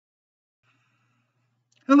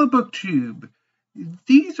Hello BookTube.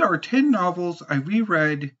 These are 10 novels I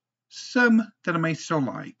reread, some that I may still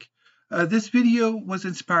like. This video was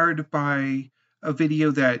inspired by a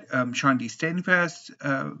video that Sean D. Standfast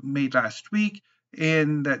made last week,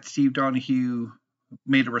 and that Steve Donahue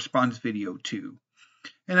made a response video to.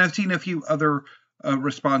 And I've seen a few other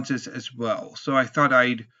responses as well, so I thought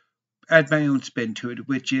I'd add my own spin to it,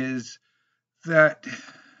 which is that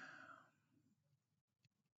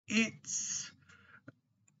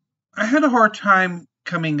I had a hard time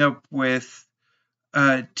coming up with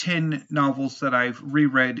 10 novels that I've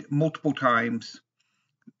reread multiple times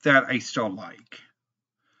that I still like.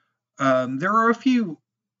 There are a few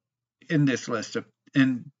in this list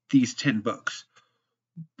in these 10 books,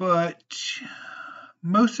 but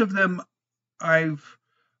most of them I've,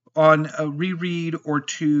 on a reread or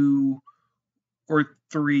 2 or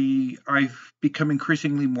 3, I've become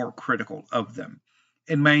increasingly more critical of them,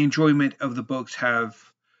 and my enjoyment of the books have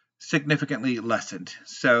significantly lessened.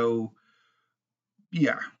 So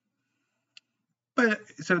yeah, but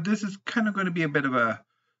so this is kind of going to be a bit of a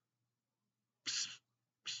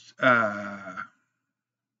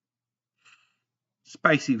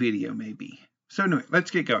spicy video maybe. So anyway,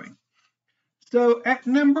 let's get going. So at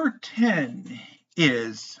number 10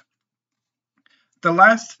 is The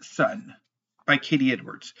Last Sun by Katie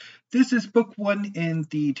Edwards. This is book 1 in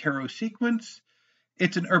the Tarot sequence.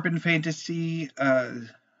 It's an urban fantasy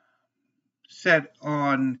set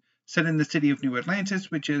in the city of New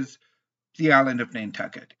Atlantis, which is the island of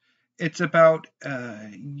Nantucket. It's about a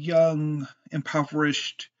young,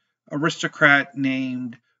 impoverished aristocrat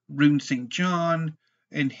named Rune St. John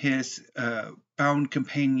and his bound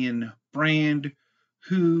companion Bryan,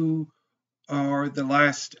 who are the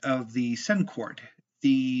last of the Sun Court,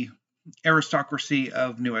 the aristocracy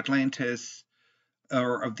of New Atlantis,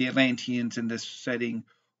 or of the Atlanteans in this setting,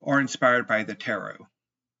 are inspired by the tarot.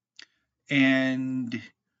 And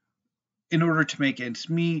in order to make ends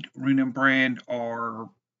meet, Rune and Bryan are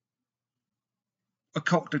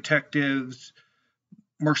occult detectives,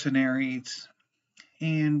 mercenaries,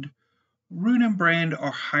 and Rune and Bryan are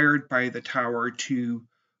hired by the tower to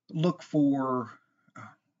look for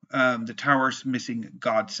the tower's missing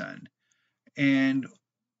godson. And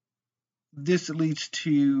this leads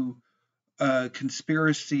to a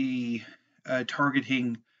conspiracy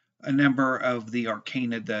targeting a number of the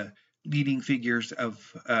arcana, the leading figures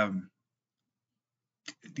of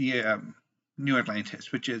the New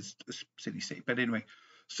Atlantis, which is a city-state. But anyway,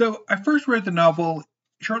 so I first read the novel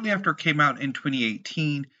shortly after it came out in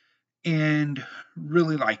 2018 and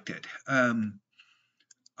really liked it.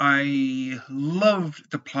 I loved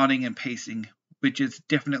the plotting and pacing, which is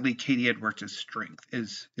definitely Katie Edwards' strength,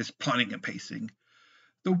 is plotting and pacing.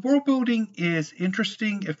 The world building is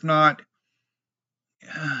interesting, if not,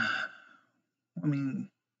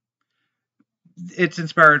 it's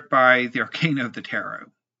inspired by the arcana of the tarot,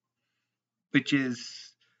 which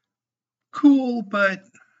is cool, but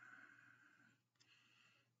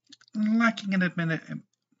lacking in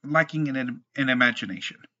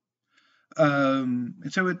imagination. And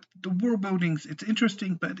so the world building's, it's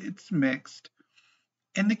interesting, but it's mixed.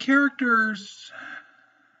 And the characters,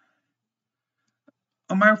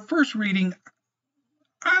 on my first reading,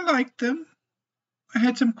 I liked them. I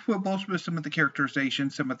had some quibbles with some of the characterization,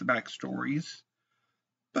 some of the backstories,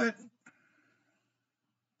 but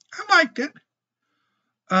I liked it.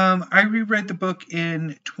 I reread the book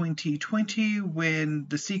in 2020 when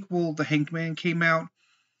the sequel, The Hanged Man, came out,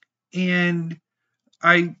 and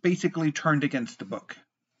I basically turned against the book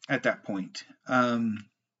at that point. The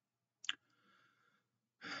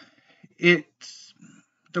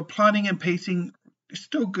plotting and pacing is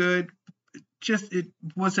still good, just it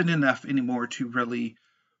wasn't enough anymore to really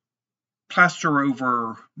plaster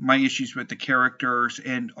over my issues with the characters,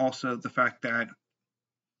 and also the fact that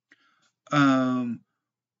one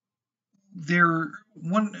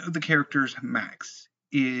of the characters, Max,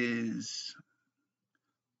 is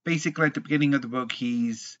basically at the beginning of the book,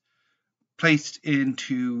 he's placed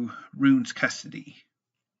into Rune's custody.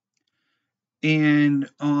 And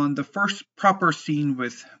on the first proper scene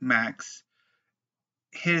with Max,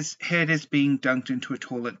 his head is being dunked into a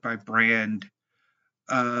toilet by Bryan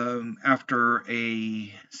after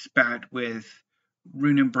a spat with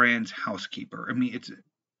Rune and Bryan's housekeeper. I mean, it's a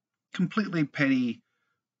completely petty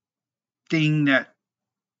thing that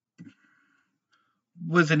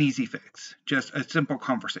was an easy fix, just a simple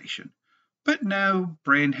conversation. But no,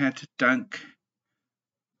 Bryan had to dunk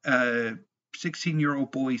a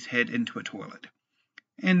 16-year-old boy's head into a toilet.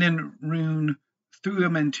 And then Rune threw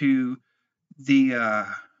him into the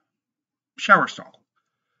shower stall,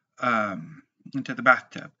 into the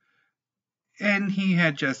bathtub. and he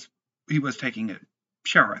was taking a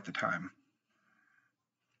shower at the time.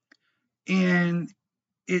 And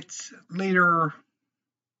it's later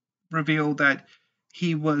revealed that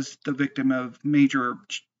he was the victim of major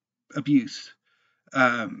abuse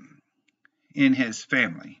in his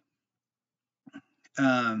family.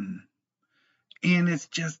 And it's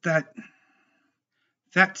just that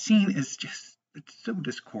scene is just, it's so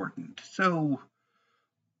discordant. So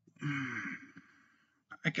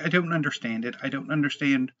I don't understand it. I don't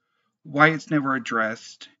understand why it's never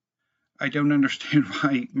addressed. I don't understand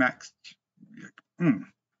why Max.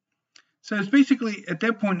 So it's basically, at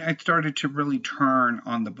that point, I started to really turn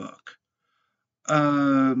on the book.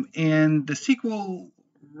 And the sequel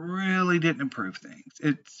really didn't improve things.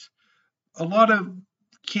 It's a lot of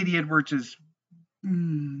Katie Edwards'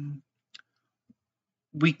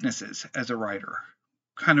 weaknesses as a writer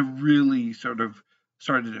kind of really sort of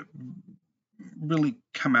started to really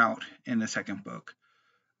come out in the second book.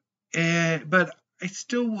 But I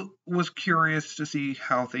still was curious to see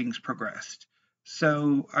how things progressed.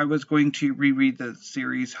 So I was going to reread the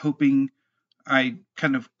series, hoping I'd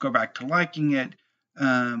kind of go back to liking it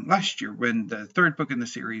last year when the third book in the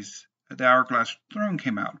series, The Hourglass Throne,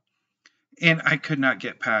 came out. And I could not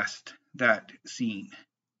get past that scene.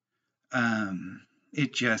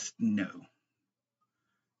 It just, no.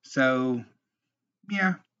 So,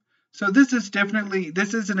 yeah. So this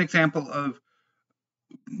is an example of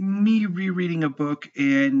me rereading a book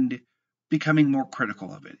and becoming more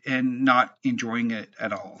critical of it and not enjoying it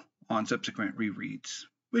at all on subsequent rereads,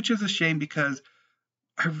 which is a shame because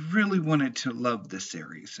I really wanted to love this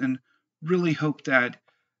series and really hoped that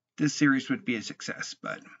this series would be a success,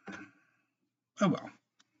 but oh well.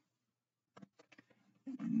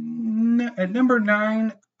 At number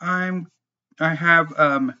 9, I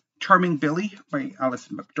have Charming Billy by Alice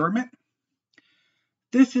McDermott.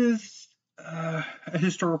 This is a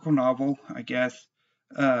historical novel, I guess,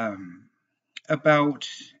 about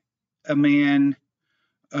a man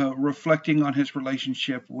reflecting on his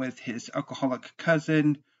relationship with his alcoholic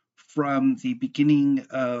cousin from the beginning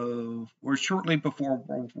of, or shortly before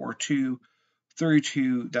World War II, through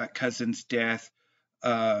to that cousin's death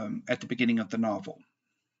at the beginning of the novel.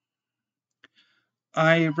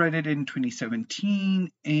 I read it in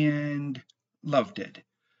 2017 and loved it.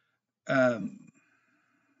 And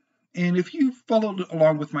if you followed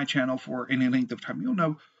along with my channel for any length of time, you'll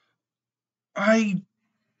know I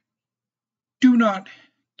do not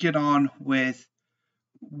get on with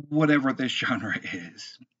whatever this genre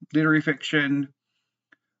is. Literary fiction,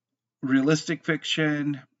 realistic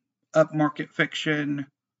fiction, upmarket fiction,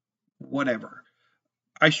 whatever.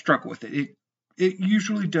 I struggle with it. It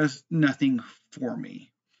usually does nothing for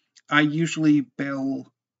me. I usually bail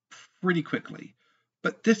pretty quickly.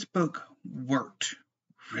 But this book worked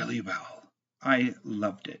really well. I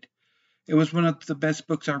loved it. It was one of the best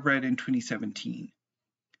books I read in 2017.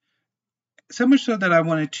 So much so that I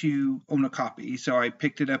wanted to own a copy. So I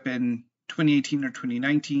picked it up in 2018 or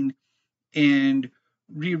 2019 and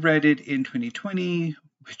reread it in 2020,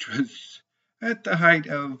 which was at the height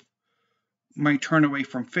of my turn away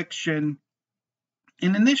from fiction.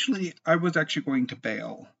 And initially, I was actually going to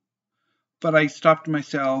bail. But I stopped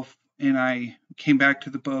myself and I came back to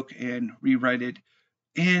the book and reread it.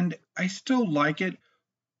 And I still like it,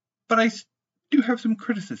 but I do have some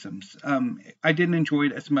criticisms. I didn't enjoy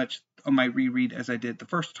it as much on my reread as I did the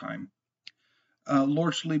first time.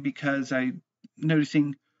 Largely because I'm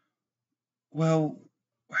noticing, well,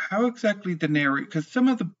 how exactly the narrate, because some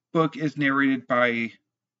of the book is narrated by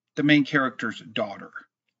the main character's daughter.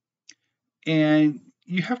 And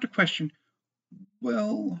you have to question,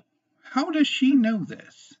 well, how does she know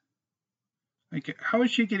this? Like, how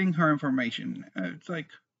is she getting her information? It's like,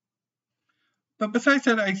 but besides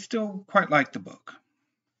that, I still quite like the book.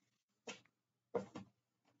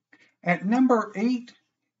 At number 8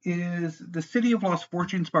 is The City of Lost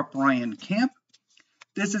Fortunes by Bryan Camp.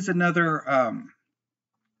 This is another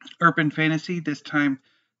urban fantasy, this time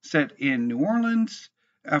set in New Orleans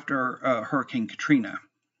after Hurricane Katrina.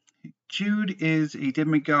 Jude is a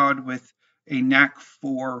demigod with a knack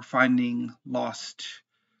for finding lost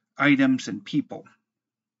items and people.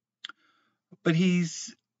 But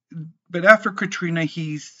after Katrina,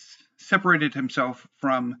 he's separated himself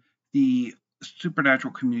from the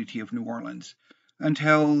supernatural community of New Orleans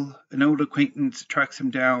until an old acquaintance tracks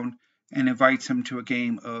him down and invites him to a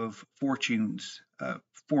game of fortunes, a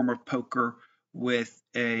form of poker with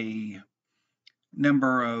a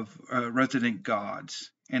number of resident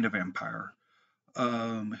gods and a vampire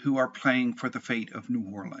who are playing for the fate of New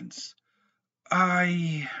Orleans.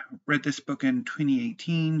 I read this book in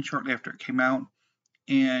 2018, shortly after it came out,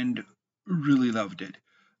 and really loved it.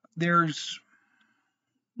 There's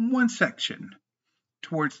one section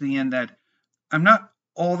towards the end that I'm not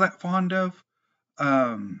all that fond of,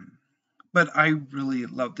 but I really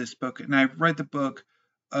love this book, and I've read the book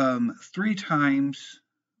 3 times.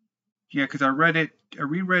 Yeah, because I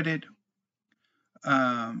reread it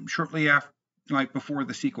shortly after, like before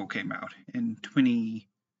the sequel came out in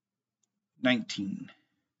 2019,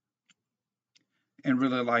 and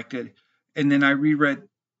really liked it. And then I reread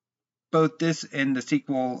both this and the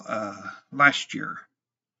sequel last year,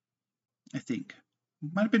 I think.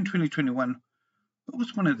 Might have been 2021, but it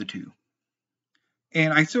was one of the two.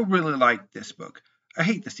 And I still really like this book. I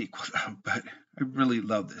hate the sequel though, but I really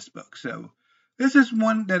love this book. So this is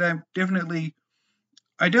one that I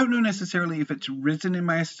don't know necessarily if it's risen in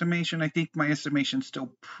my estimation. I think my estimation is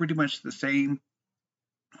still pretty much the same.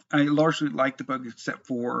 I largely like the book except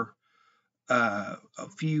for a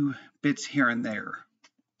few bits here and there.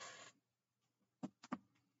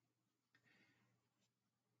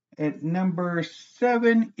 At number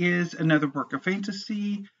 7 is another work of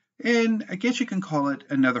fantasy, and I guess you can call it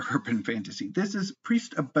another urban fantasy. This is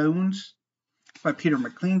Priest of Bones by Peter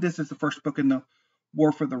Mclean. This is the first book in the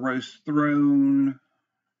War for the Rose Throne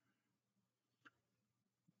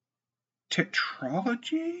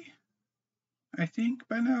tetralogy, I think,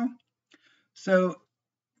 by now. So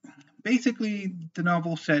basically, the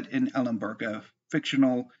novel set in Ellenberg, a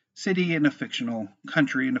fictional city in a fictional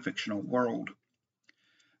country in a fictional world.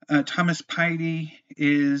 Thomas Piety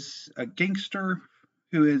is a gangster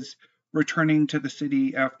who is returning to the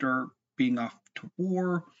city after being off to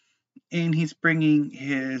war, and he's bringing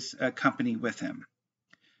his company with him.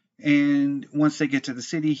 And once they get to the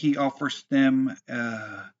city, he offers them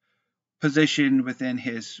a position within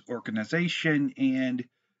his organization, and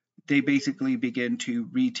they basically begin to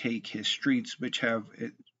retake his streets, which have,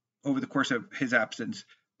 over the course of his absence,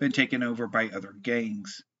 been taken over by other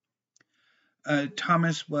gangs.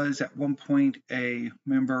 Thomas was at one point a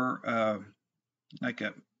member, like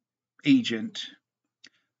an agent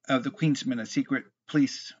of the Queensmen, a secret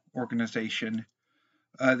police organization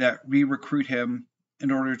that re-recruit him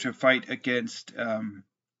in order to fight against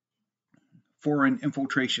foreign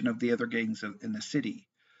infiltration of the other gangs in the city.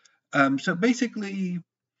 So basically,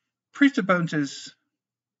 Priest of Bones is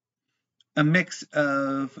a mix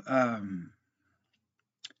of,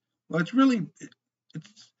 it's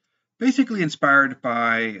basically inspired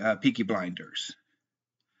by Peaky Blinders,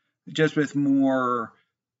 just with more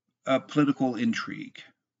political intrigue,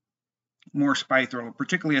 more spy thriller,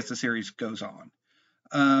 particularly as the series goes on.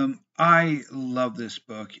 I love this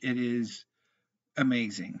book. It is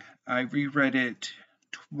amazing. I reread it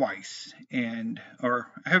twice, or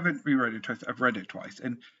I haven't reread it twice, I've read it twice,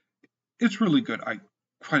 and it's really good. I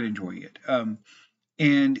quite enjoy it.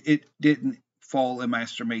 And it didn't fall in my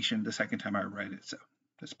estimation the second time I read it, so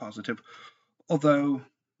that's positive. Although,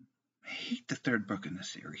 I hate the third book in the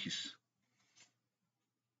series.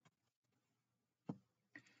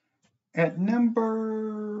 At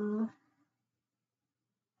number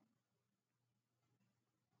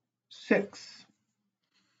 6.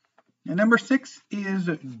 And number 6 is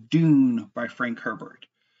Dune by Frank Herbert.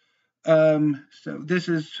 So this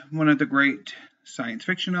is one of the great science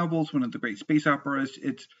fiction novels, one of the great space operas.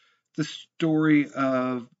 It's the story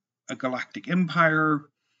of a galactic empire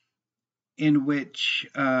in which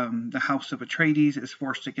the House of Atreides is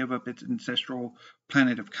forced to give up its ancestral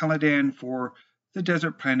planet of Caladan for the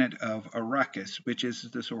desert planet of Arrakis, which is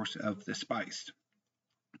the source of the spice.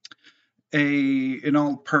 An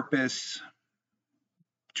all-purpose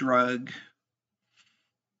drug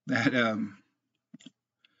that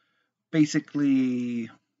basically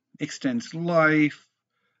extends life,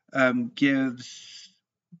 gives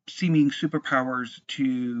seeming superpowers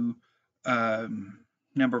to a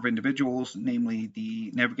number of individuals, namely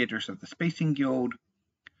the navigators of the Spacing Guild,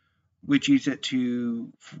 which use it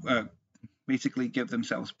to basically give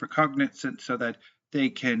themselves precognizance so that they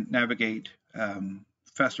can navigate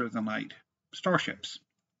faster than light starships.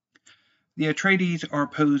 The Atreides are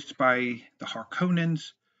opposed by the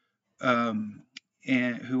Harkonnens,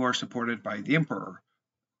 who are supported by the Emperor.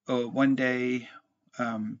 One day,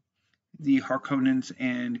 the Harkonnens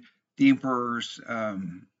and the Emperor's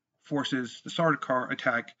forces, the Sardaukar,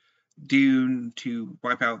 attack Dune to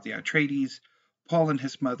wipe out the Atreides. Paul and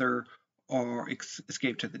his mother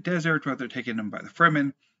escape to the desert, where they're taken in by the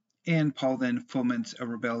Fremen, and Paul then foments a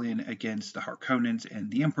rebellion against the Harkonnens and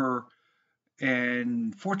the Emperor.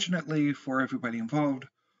 And fortunately for everybody involved,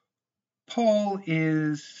 Paul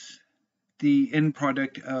is the end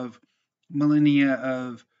product of millennia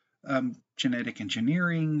of genetic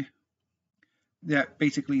engineering that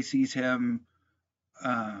basically sees him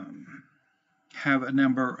have a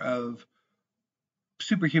number of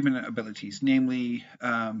superhuman abilities, namely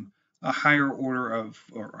a higher order of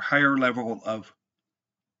or higher level of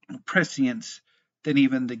prescience than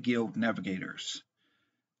even the guild navigators.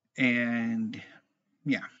 And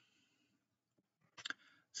yeah.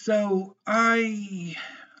 So I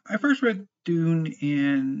first read Dune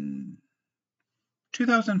in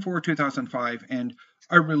 2004, 2005, and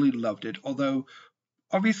I really loved it. Although,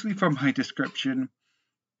 obviously from my description,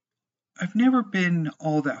 I've never been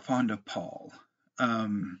all that fond of Paul.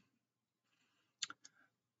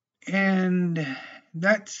 And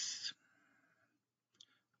that's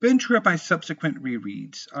been true of my subsequent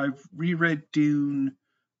rereads. I've reread Dune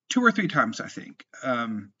 2 or 3 times, I think.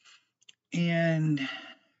 And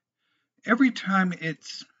every time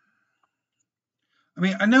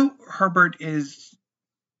I know Herbert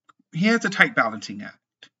he has a tight balancing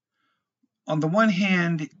act. On the one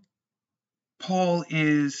hand, Paul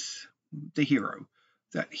is the hero.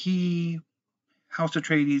 That House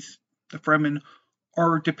Atreides, the Fremen,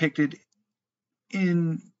 are depicted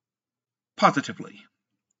in positively.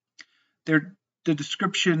 Their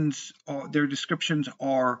descriptions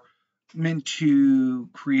are meant to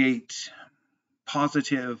create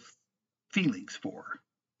positive feelings for.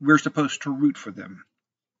 We're supposed to root for them.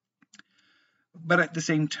 But at the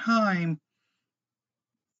same time,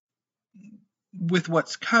 with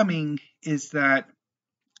what's coming is that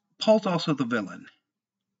Paul's also the villain.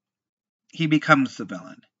 He becomes the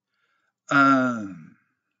villain.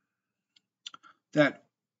 That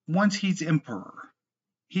once he's emperor,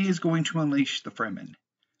 he is going to unleash the Fremen,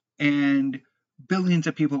 and billions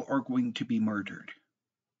of people are going to be murdered.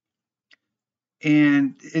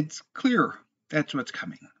 And it's clear that's what's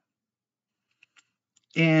coming.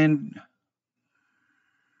 And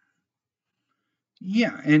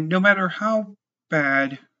yeah, and no matter how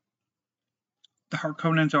bad the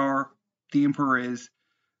Harkonnens are, the Emperor is,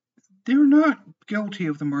 they're not guilty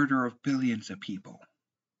of the murder of billions of people.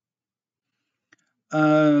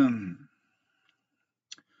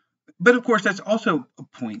 But of course, that's also a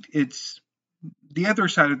point. It's the other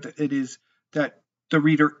side of it is that the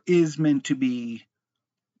reader is meant to be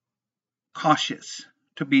cautious,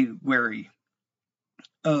 to be wary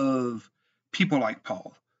of people like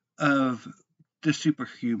Paul, of the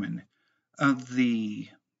superhuman, of the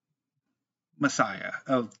Messiah,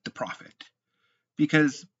 of the prophet,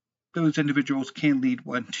 because those individuals can lead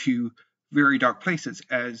one to very dark places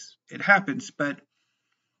as it happens. But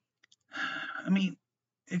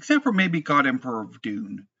except for maybe God Emperor of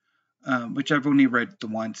Dune, which I've only read the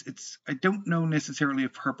once, I don't know necessarily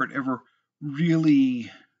if Herbert ever really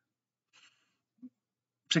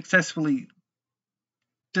successfully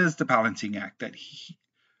does the balancing act that he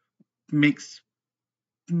makes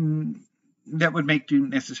that would make Dune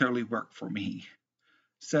necessarily work for me.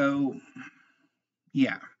 So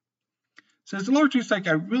yeah. So as a large like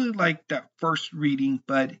I really liked that first reading,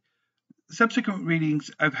 but subsequent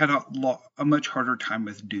readings I've had a much harder time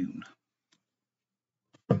with Dune.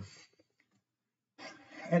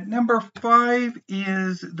 At number 5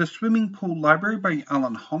 is The Swimming Pool Library by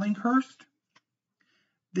Alan Hollinghurst.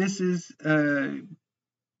 This is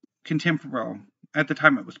contemporary. At the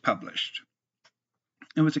time it was published,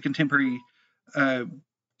 it was a contemporary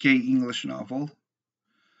gay English novel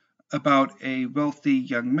about a wealthy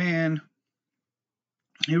young man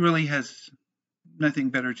who really has nothing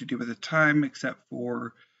better to do with the time except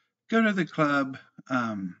for go to the club,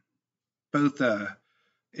 both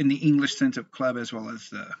in the English sense of club as well as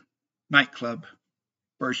the nightclub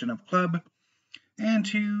version of club, and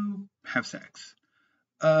to have sex.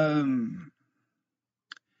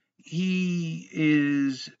 He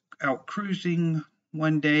is out cruising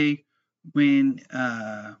one day when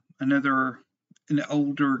an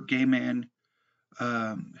older gay man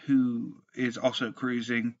who is also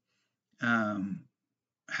cruising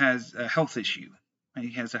has a health issue.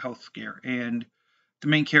 He has a health scare, and the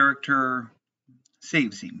main character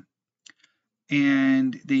saves him.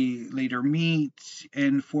 And they later meet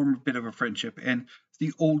and form a bit of a friendship. And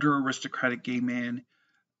the older aristocratic gay man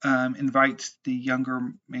invites the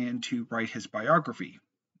younger man to write his biography.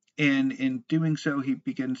 And in doing so, he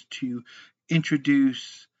begins to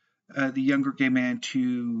introduce the younger gay man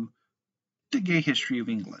to the gay history of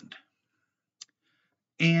England.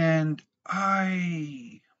 And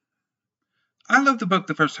I loved the book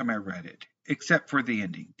the first time I read it, except for the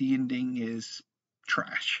ending. The ending is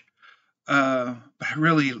trash. But I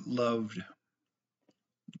really loved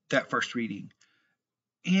that first reading.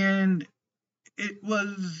 And it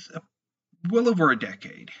was well over a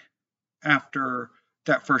decade after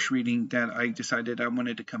that first reading that I decided I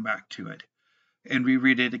wanted to come back to it and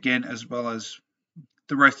reread it again, as well as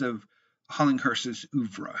the rest of Hollinghurst's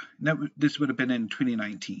oeuvre. This would have been in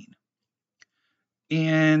 2019.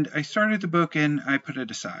 And I started the book and I put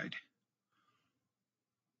it aside.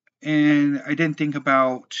 And I didn't think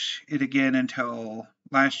about it again until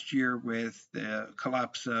last year with the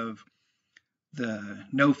collapse of the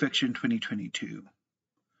No Fiction 2022.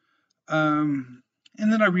 And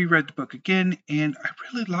then I reread the book again, and I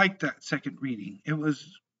really liked that second reading. It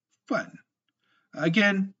was fun.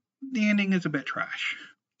 Again, the ending is a bit trash,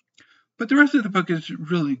 but the rest of the book is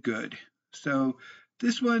really good. So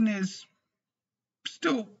this one is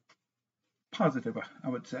still positive, I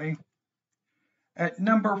would say. At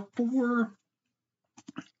number 4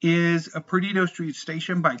 is A Perdido Street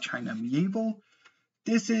Station by China Mieville.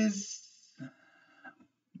 This is,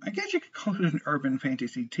 I guess you could call it an urban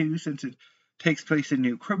fantasy too, since it takes place in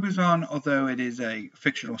New Crobuzon, although it is a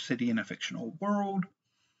fictional city in a fictional world.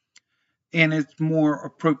 And it's more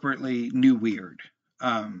appropriately New Weird.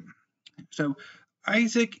 So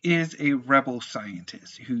Isaac is a rebel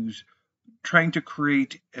scientist who's trying to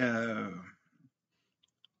create a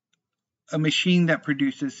machine that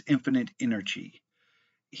produces infinite energy.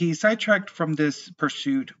 He's sidetracked from this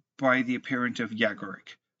pursuit by the appearance of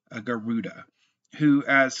Yagoric, a Garuda, who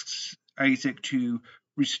asks Isaac to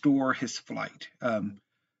restore his flight.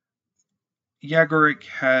 Yagoric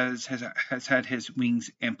has had his wings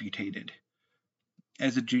amputated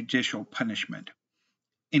as a judicial punishment,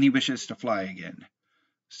 and he wishes to fly again.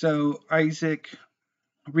 So Isaac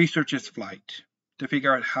researches flight to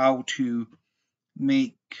figure out how to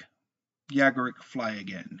make Yagoric fly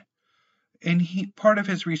again. And part of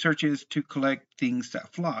his research is to collect things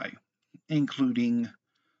that fly, including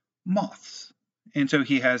moths. And so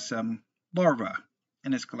he has some larvae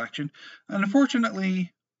in his collection.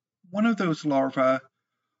 Unfortunately, one of those larvae,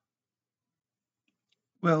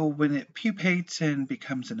 well, when it pupates and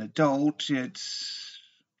becomes an adult, it's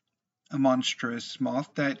a monstrous moth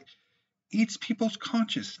that eats people's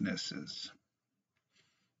consciousnesses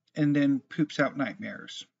and then poops out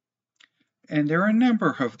nightmares. And there are a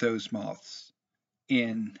number of those moths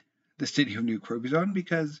in the city of New Crobuzon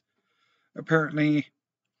because apparently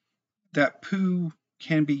that poo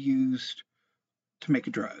can be used to make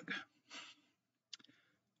a drug.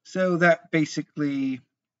 So that basically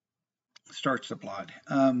starts the plot.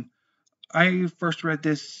 I first read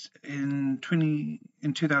this in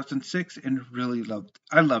 2006 and really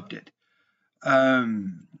loved it.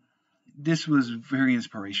 This was very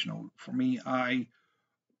inspirational for me. I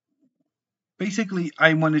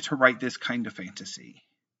wanted to write this kind of fantasy.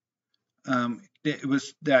 It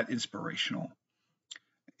was that inspirational.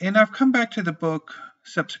 And I've come back to the book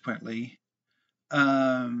subsequently,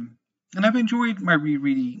 and I've enjoyed my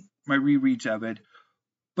rereads of it,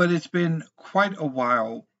 but it's been quite a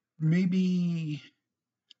while, maybe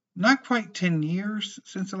not quite 10 years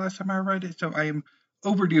since the last time I read it, so I am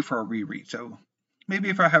overdue for a reread. So maybe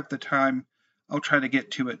if I have the time, I'll try to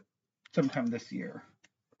get to it sometime this year.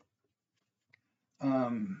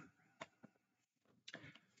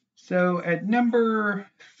 So at number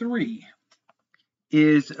 3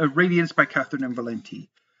 is A Radiance by Catherynne and Valente.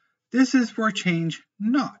 This is, for a change,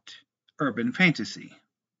 not urban fantasy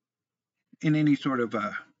in any sort of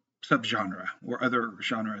subgenre or other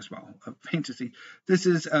genre as well of fantasy. This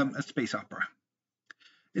is a space opera.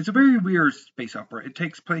 It's a very weird space opera. It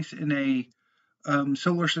takes place in a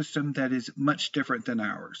solar system that is much different than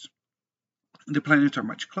ours. The planets are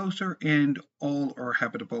much closer and all are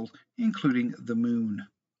habitable, including the moon.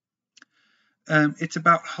 It's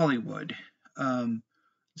about Hollywood.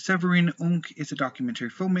 Severin Unk is a documentary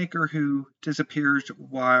filmmaker who disappears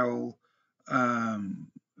while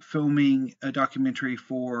filming a documentary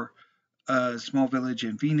for a small village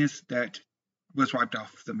in Venus that was wiped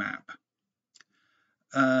off the map.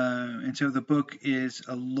 And so the book is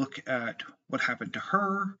a look at what happened to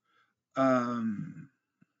her,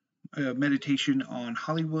 a meditation on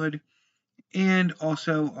Hollywood, and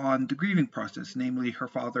also on the grieving process, namely her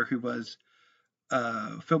father, who was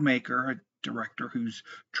a filmmaker, a director who's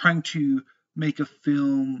trying to make a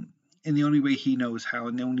film in the only way he knows how,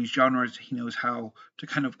 and the only genres he knows how, to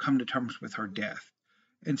kind of come to terms with her death.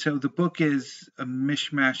 And so the book is a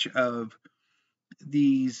mishmash of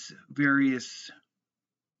these various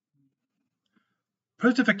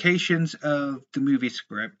positifications of the movie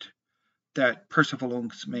script that Percival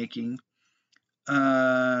Unk's making,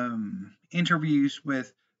 interviews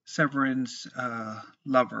with Severin's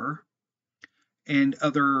lover, and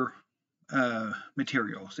other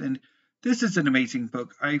materials. And this is an amazing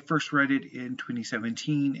book. I first read it in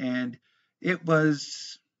 2017, and I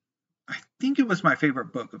think it was my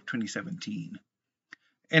favorite book of 2017.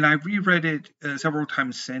 And I've reread it several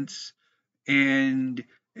times since, and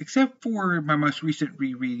except for my most recent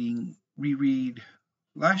reread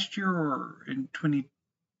last year or in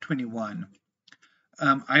 2021.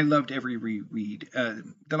 I loved every reread.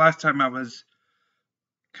 The last time I was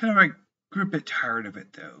kind of like grew a bit tired of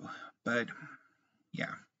it though, but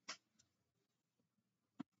yeah.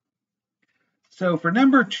 So for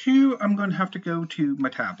number 2, I'm going to have to go to my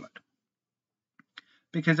tablet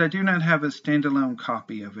because I do not have a standalone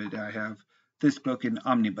copy of it. I have this book in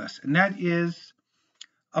omnibus, and that is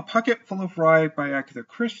A Pocket Full of Rye by Agatha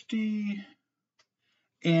Christie.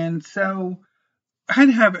 And so I had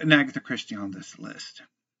to have an Agatha Christie on this list.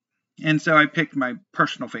 And so I picked my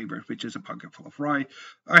personal favorite, which is A Pocket Full of Rye.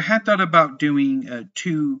 I had thought about doing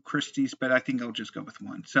 2 Christies, but I think I'll just go with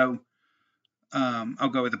one. So I'll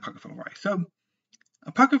go with A Pocket Full of Rye. So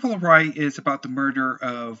A Pocket Full of Rye is about the murder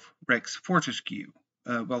of Rex Fortescue,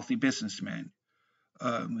 a wealthy businessman,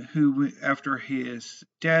 who, after his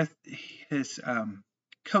death, his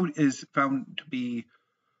coat is found to be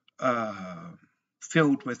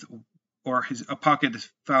filled with, or a pocket is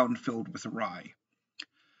found filled with rye.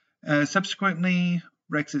 Subsequently,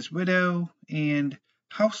 Rex's widow and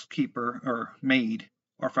housekeeper, or maid,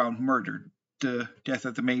 are found murdered. The death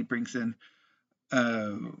of the maid brings in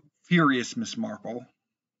furious Miss Marple,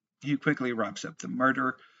 who quickly wraps up the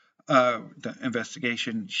murder, the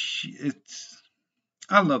investigation.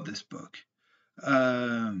 I love this book.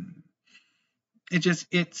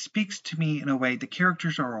 It speaks to me in a way. The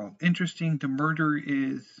characters are all interesting. The murder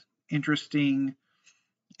is interesting,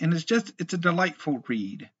 and it's a delightful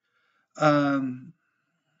read. And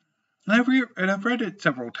I've read it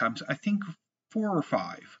several times. I think 4 or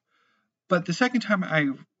 5. But the second time I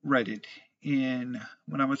read it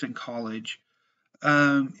when I was in college,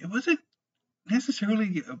 it wasn't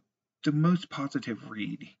necessarily the most positive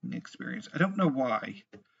reading experience. I don't know why,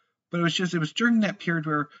 but it was during that period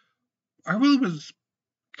where I really was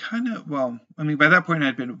kind of, by that point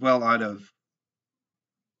I'd been well out of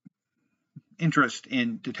interest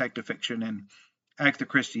in detective fiction and Agatha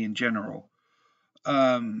Christie in general.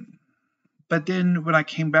 But then when I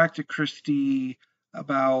came back to Christie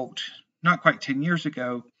about not quite 10 years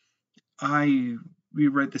ago, I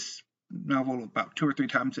reread this novel about 2 or 3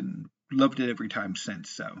 times and loved it every time since.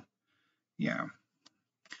 So, yeah.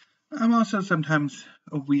 I'm also sometimes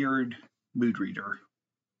a weird mood reader.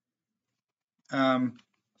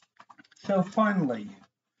 So finally,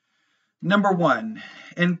 number 1,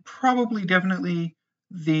 and probably definitely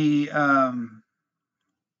the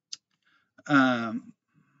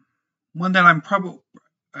one that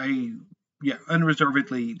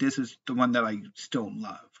unreservedly, this is the one that I still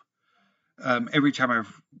love every time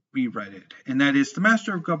I've reread it, and that is The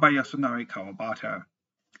Master of Go by Yasunari Kawabata.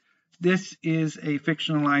 This is a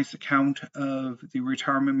fictionalized account of the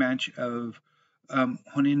retirement match of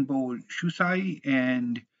Honinbo Shusai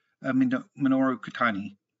and Minoru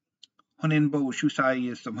Kutani. Honinbo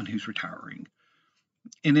Shusai is someone who's retiring.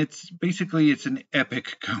 And it's an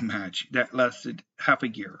epic go match that lasted half a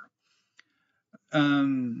year.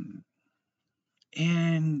 And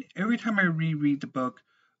every time I reread the book,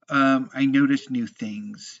 I notice new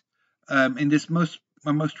things. And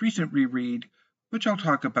my most recent reread, which I'll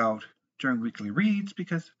talk about during weekly reads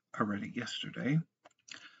because I read it yesterday,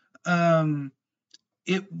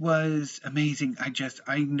 it was amazing.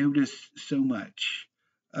 I noticed so much.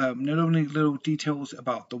 Not only little details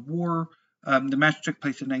about the war. The match took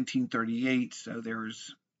place in 1938, so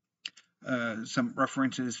there's some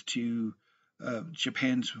references to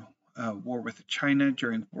Japan's war with China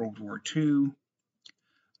during World War II,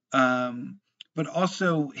 but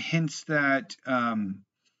also hints that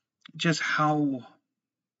just how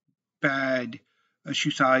bad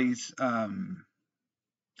Shusai's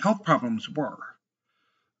health problems were.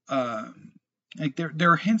 Like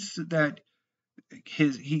there are hints that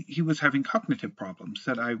he was having cognitive problems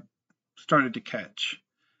that I started to catch,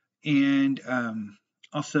 and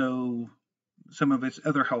also some of its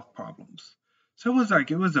other health problems. So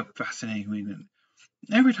it was a fascinating read, and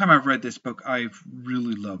every time I've read this book, I've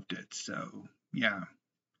really loved it. So yeah.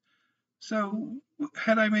 So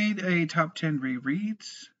had I made a top 10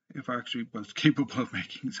 rereads, if I actually was capable of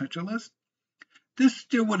making such a list, this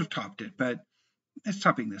still would have topped it, but it's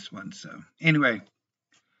topping this one. So anyway,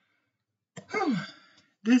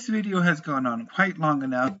 this video has gone on quite long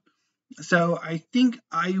enough. So I think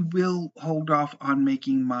I will hold off on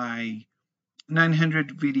making my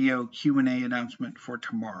 900 video Q&A announcement for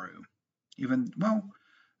tomorrow.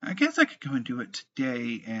 I guess I could go and do it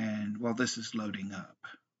today and while this is loading up.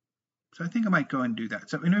 So I think I might go and do that.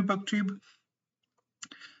 So anyway, BookTube,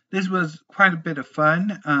 this was quite a bit of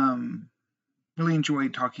fun. Really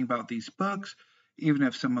enjoyed talking about these books. even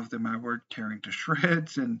if some of them I were tearing to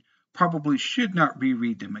shreds and probably should not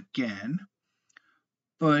reread them again.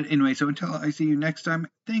 But anyway, so until I see you next time,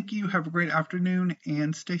 thank you, have a great afternoon,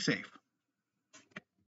 and stay safe.